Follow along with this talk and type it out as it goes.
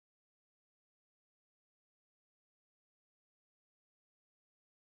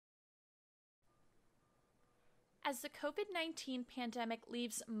As the COVID-19 pandemic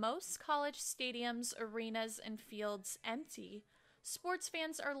leaves most college stadiums, arenas, and fields empty, sports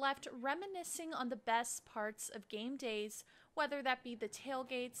fans are left reminiscing on the best parts of game days, whether that be the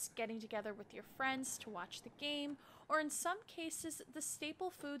tailgates, getting together with your friends to watch the game, or in some cases, the staple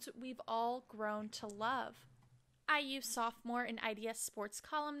foods we've all grown to love. IU sophomore and IDS sports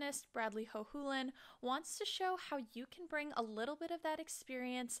columnist Bradley Hohulin wants to show how you can bring a little bit of that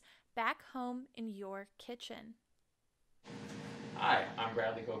experience back home in your kitchen. Hi, I'm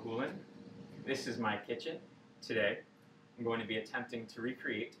Bradley Hohulin. This is my kitchen. Today, I'm going to be attempting to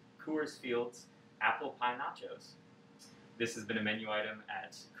recreate Coors Field's apple pie nachos. This has been a menu item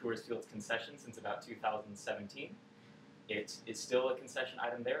at Coors Field's concession since about 2017. It is still a concession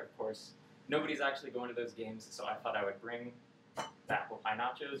item there, of course. Nobody's actually going to those games, so I thought I would bring the apple pie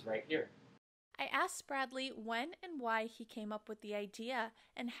nachos right here. I asked Bradley when and why he came up with the idea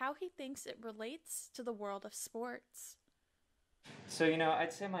and how he thinks it relates to the world of sports. So,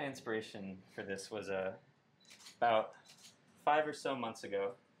 I'd say my inspiration for this was about 5 or so months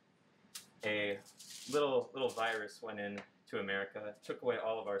ago. A little virus went into America, took away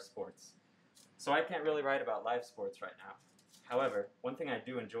all of our sports. So I can't really write about live sports right now. However, one thing I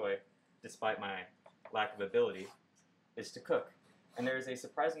do enjoy, despite my lack of ability, is to cook. And there is a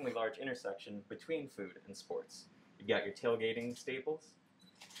surprisingly large intersection between food and sports. You've got your tailgating staples.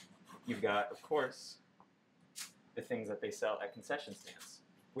 You've got, of course, the things that they sell at concession stands,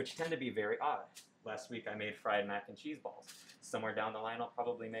 which tend to be very odd. Last week I made fried mac and cheese balls. Somewhere down the line I'll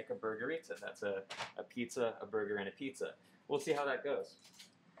probably make a burgerita. That's a pizza, a burger, and a pizza. We'll see how that goes.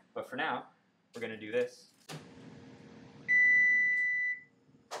 But for now, we're going to do this.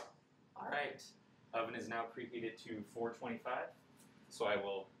 Alright, oven is now preheated to 425, so I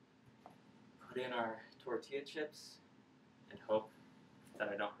will put in our tortilla chips and hope that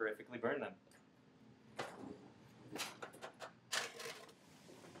I don't horrifically burn them.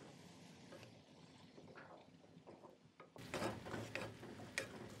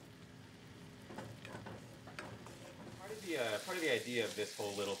 Part of the idea of this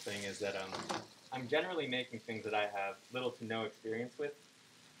whole little thing is that I'm generally making things that I have little to no experience with.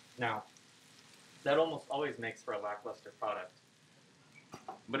 Now, that almost always makes for a lackluster product,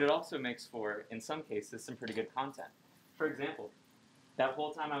 but it also makes for, in some cases, some pretty good content. For example, that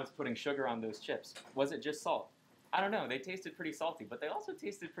whole time I was putting sugar on those chips, was it just salt? I don't know, they tasted pretty salty, but they also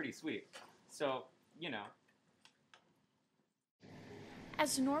tasted pretty sweet. So,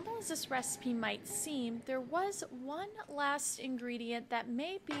 As normal as this recipe might seem, there was one last ingredient that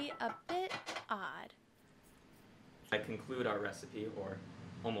may be a bit odd. I conclude our recipe, or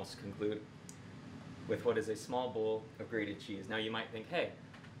almost conclude, with what is a small bowl of grated cheese. Now you might think, hey,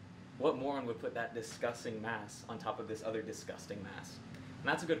 what moron would put that disgusting mass on top of this other disgusting mass? And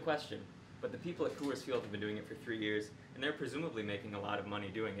that's a good question, but the people at Coors Field have been doing it for 3 years, and they're presumably making a lot of money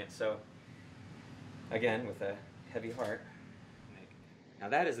doing it, so again, with a heavy heart. Now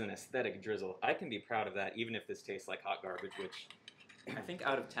that is an aesthetic drizzle. I can be proud of that even if this tastes like hot garbage, which I think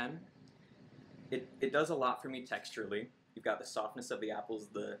out of 10, it does a lot for me texturally. You've got the softness of the apples,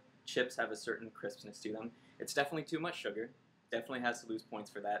 the chips have a certain crispness to them. It's definitely too much sugar. Definitely has to lose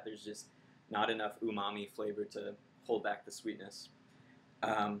points for that. There's just not enough umami flavor to hold back the sweetness.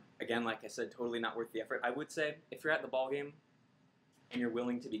 Again, like I said, totally not worth the effort. I would say if you're at the ball game and you're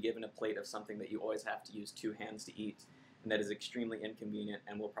willing to be given a plate of something that you always have to use 2 hands to eat, and that is extremely inconvenient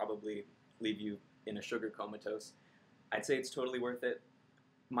and will probably leave you in a sugar comatose, I'd say it's totally worth it.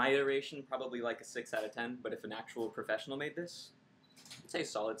 My iteration, probably like a 6 out of 10, but if an actual professional made this, I'd say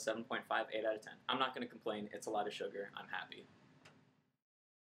solid 7.5, 8 out of 10. I'm not going to complain. It's a lot of sugar. I'm happy.